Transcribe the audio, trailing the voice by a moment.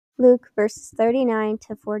Luke verses 39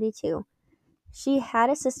 to 42. She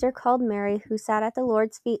had a sister called Mary who sat at the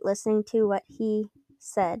Lord's feet listening to what he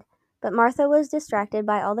said. But Martha was distracted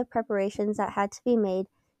by all the preparations that had to be made.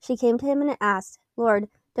 She came to him and asked, "Lord,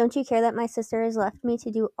 don't you care that my sister has left me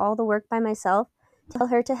to do all the work by myself? Tell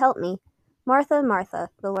her to help me." "Martha, Martha,"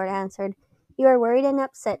 the Lord answered, "you are worried and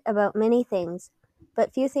upset about many things,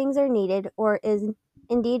 but few things are needed, or is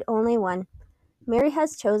indeed only one. Mary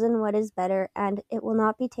has chosen what is better, and it will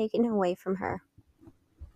not be taken away from her."